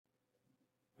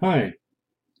Hi,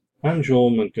 I'm Joel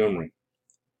Montgomery,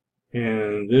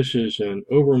 and this is an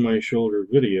over-my-shoulder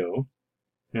video,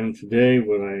 and today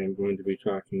what I am going to be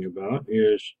talking about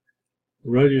is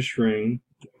registering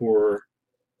for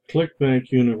ClickBank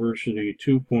University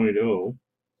 2.0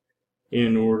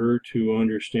 in order to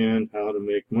understand how to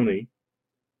make money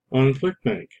on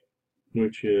ClickBank,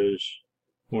 which is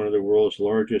one of the world's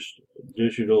largest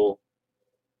digital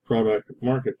product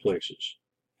marketplaces.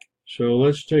 So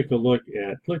let's take a look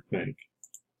at ClickBank.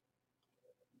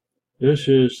 This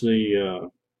is the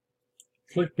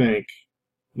ClickBank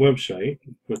website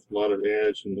with a lot of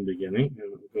ads in the beginning,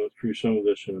 and we'll go through some of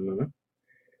this in a minute.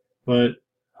 But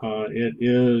it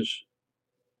is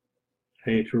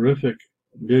a terrific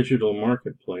digital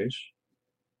marketplace.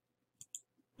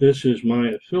 This is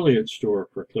my affiliate store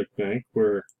for ClickBank,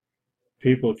 where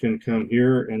people can come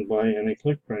here and buy any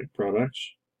ClickBank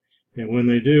products. And when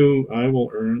they do, I will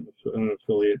earn an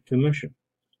affiliate commission.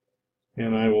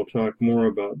 And I will talk more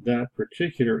about that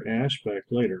particular aspect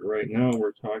later. Right now,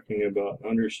 we're talking about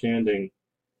understanding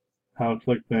how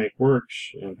ClickBank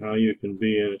works and how you can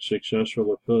be a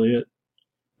successful affiliate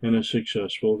and a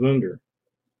successful vendor.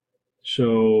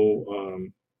 So,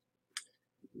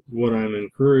 what I'm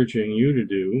encouraging you to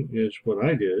do is what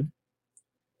I did.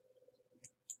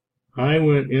 I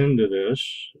went into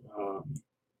this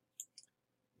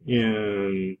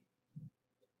in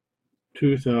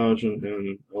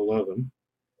 2011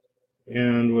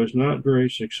 and was not very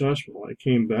successful. I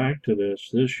came back to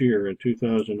this year in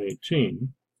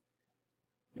 2018,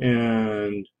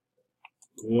 and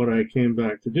what I came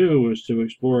back to do was to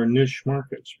explore niche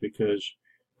markets because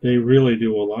they really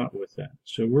do a lot with that.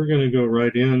 So we're going to go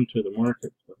right into the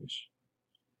marketplace,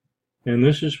 and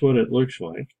this is what it looks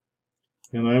like.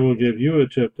 And I will give you a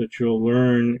tip that you'll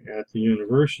learn at the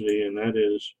university, and that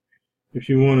is, if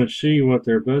you want to see what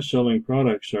their best-selling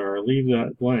products are, leave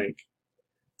that blank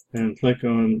and click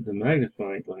on the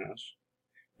magnifying glass.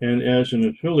 And as an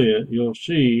affiliate, you'll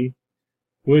see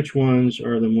which ones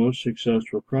are the most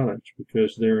successful products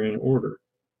because they're in order.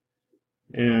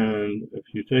 And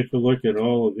if you take a look at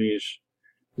all of these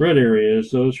red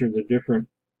areas, those are the different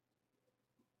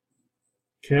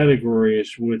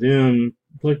categories within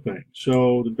ClickBank.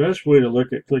 So the best way to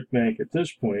look at ClickBank at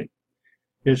this point,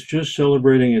 it's just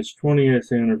celebrating its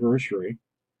 20th anniversary.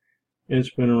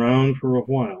 It's been around for a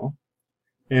while.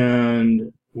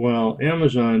 And while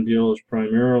Amazon deals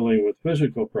primarily with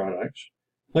physical products,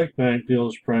 ClickBank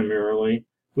deals primarily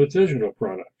with digital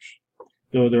products,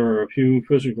 though there are a few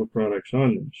physical products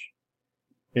on this.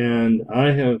 And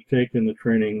I have taken the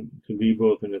training to be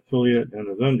both an affiliate and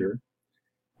a vendor,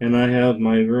 and I have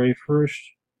my very first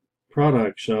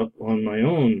products up on my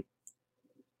own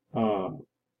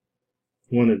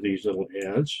one of these little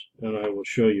ads, and I will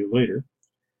show you later.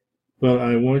 But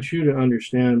I want you to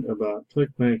understand about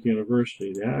ClickBank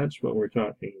University. That's what we're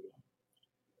talking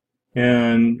about.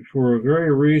 And for a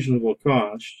very reasonable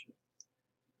cost,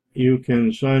 you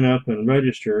can sign up and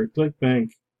register.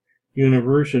 ClickBank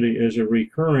University is a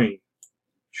recurring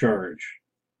charge.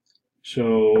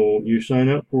 So you sign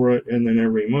up for it, and then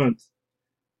every month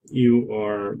you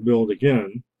are billed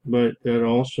again. But that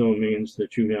also means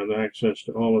that you have access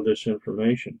to all of this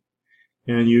information,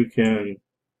 and you can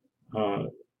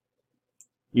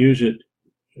use it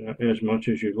as much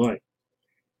as you like.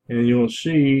 And you'll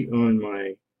see on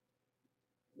my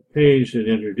page that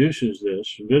introduces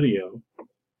this video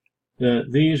that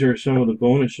these are some of the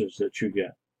bonuses that you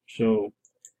get. So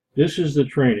this is the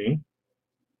training.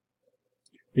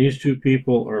 These two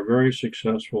people are very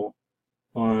successful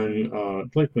on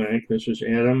ClickBank. This is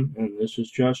Adam and this is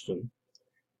Justin.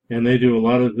 And they do a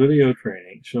lot of video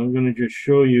training. So I'm going to just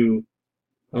show you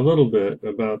a little bit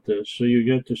about this so you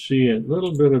get to see a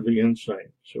little bit of the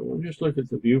insight. So we'll just look at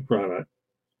the view product.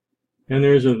 And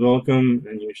there's a welcome,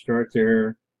 and you start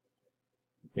there,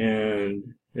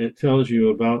 and it tells you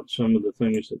about some of the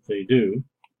things that they do.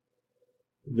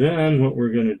 Then what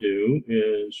we're going to do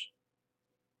is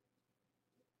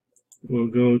we'll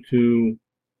go to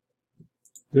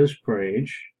this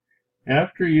page.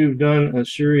 After you've done a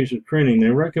series of training,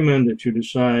 they recommend that you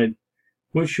decide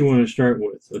which you want to start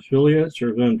with, affiliates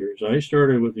or vendors. I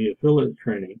started with the affiliate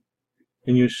training,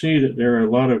 and you see that there are a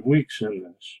lot of weeks in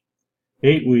this.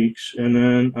 8 weeks, and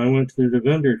then I went through the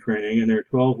vendor training, and there are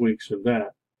 12 weeks of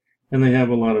that, and they have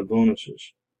a lot of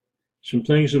bonuses. Some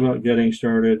things about getting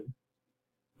started.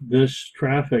 This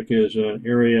traffic is an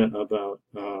area about,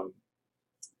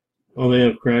 they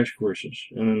have crash courses,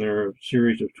 and then there are a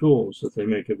series of tools that they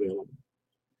make available.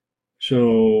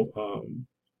 So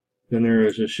then there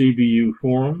is a CBU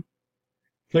forum.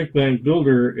 ClickBank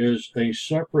Builder is a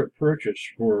separate purchase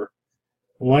for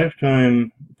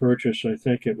lifetime purchase, I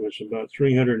think it was about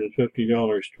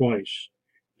 $350 twice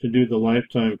to do the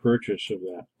lifetime purchase of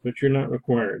that, but you're not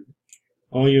required.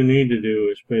 All you need to do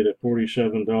is pay the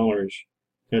 $47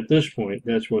 at this point,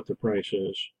 that's what the price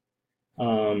is,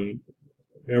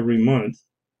 every month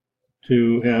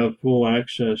to have full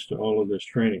access to all of this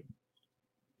training.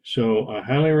 So I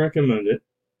highly recommend it.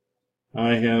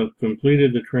 I have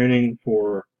completed the training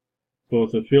for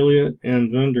both affiliate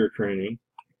and vendor training.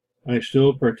 I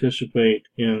still participate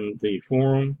in the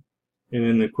forum and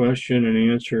in the question and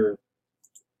answer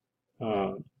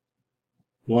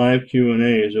live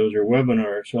Q&As. Those are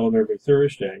webinars held every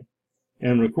Thursday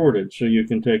and recorded, so you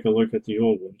can take a look at the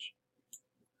old ones.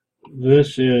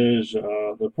 This is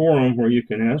the forum where you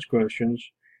can ask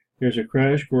questions. There's a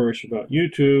crash course about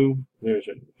YouTube. There's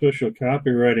an official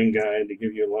copywriting guide to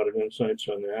give you a lot of insights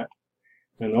on that.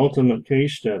 An ultimate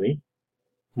case study,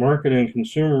 market and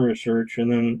consumer research,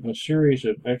 and then a series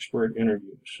of expert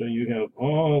interviews. So you have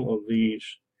all of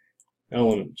these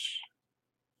elements.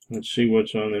 Let's see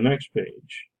what's on the next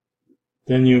page.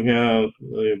 Then you have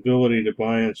the ability to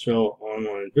buy and sell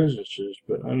online businesses,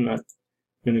 but I'm not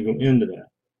going to go into that.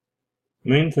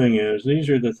 Main thing is, these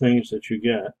are the things that you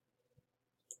get.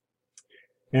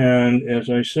 And as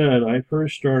I said, I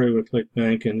first started with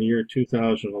ClickBank in the year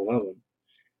 2011.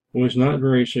 It was not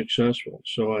very successful.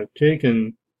 So I've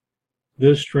taken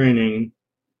this training.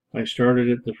 I started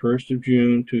it the 1st of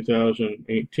June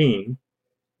 2018,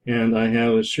 and I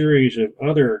have a series of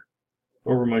other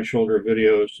over-my-shoulder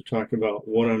videos to talk about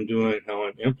what I'm doing, how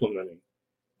I'm implementing.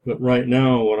 But right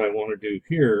now, what I want to do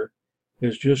here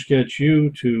is just get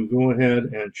you to go ahead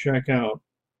and check out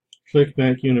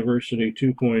ClickBank University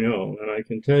 2.0, and I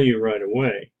can tell you right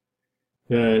away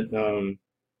that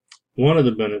one of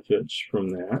the benefits from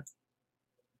that,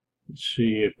 let's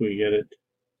see if we get it,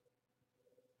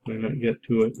 I might not get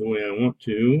to it the way I want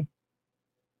to.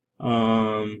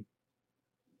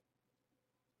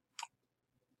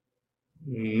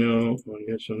 No,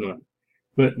 I guess I'm not.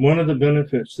 But one of the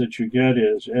benefits that you get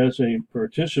is, as a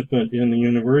participant in the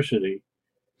university,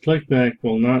 ClickBank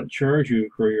will not charge you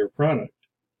for your product.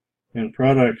 And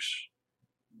products,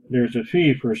 there's a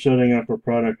fee for setting up a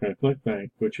product on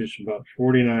ClickBank, which is about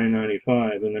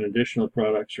 $49.95, and then additional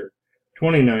products are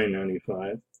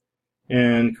 $29.95.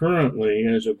 And currently,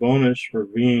 as a bonus for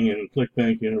being in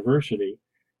ClickBank University,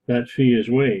 that fee is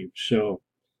waived. So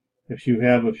if you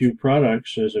have a few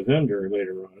products as a vendor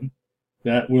later on,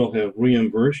 that will have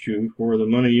reimbursed you for the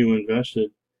money you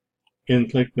invested in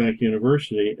ClickBank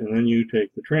University, and then you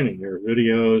take the training. There are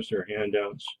videos, there are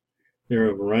handouts, there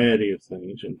are a variety of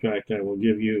things. In fact, I will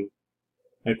give you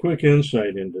a quick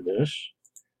insight into this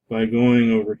by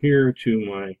going over here to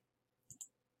my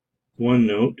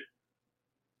OneNote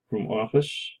from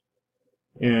Office,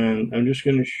 and I'm just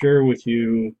going to share with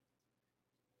you,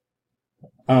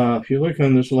 if you look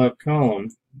on this left column,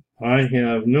 I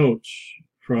have notes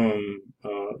from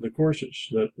the courses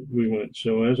that we went.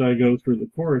 So as I go through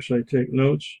the course, I take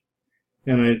notes,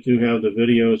 and I do have the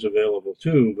videos available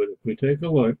too. But if we take a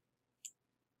look,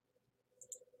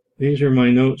 these are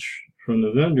my notes from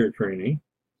the vendor training,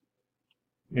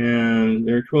 and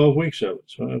there are 12 weeks of it.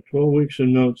 So I have 12 weeks of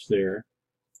notes there.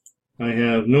 I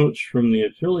have notes from the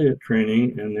affiliate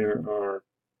training, and there are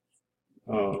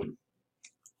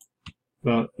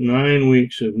about 9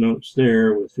 weeks of notes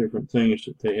there with different things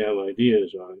that they have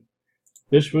ideas on.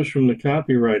 This was from the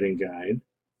copywriting guide.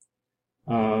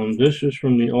 This is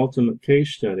from the ultimate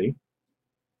case study.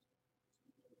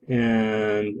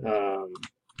 And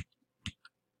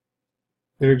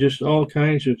there are just all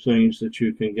kinds of things that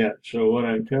you can get. So what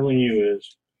I'm telling you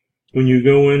is, when you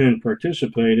go in and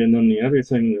participate, and then the other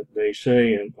thing that they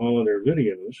say in all of their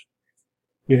videos,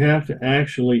 you have to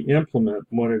actually implement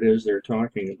what it is they're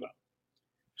talking about.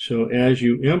 So as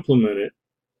you implement it,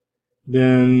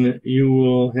 then you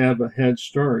will have a head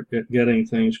start at getting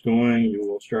things going. You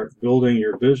will start building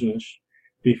your business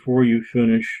before you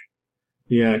finish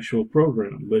the actual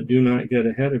program, but do not get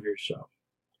ahead of yourself.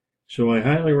 So I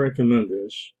highly recommend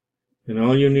this, and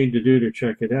all you need to do to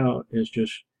check it out is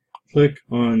just click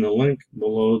on the link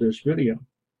below this video.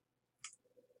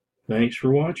 Thanks for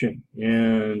watching,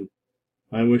 and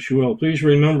I wish you well. Please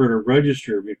remember to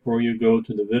register before you go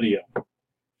to the video.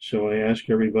 So I ask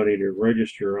everybody to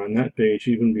register on that page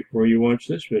even before you watch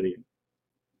this video.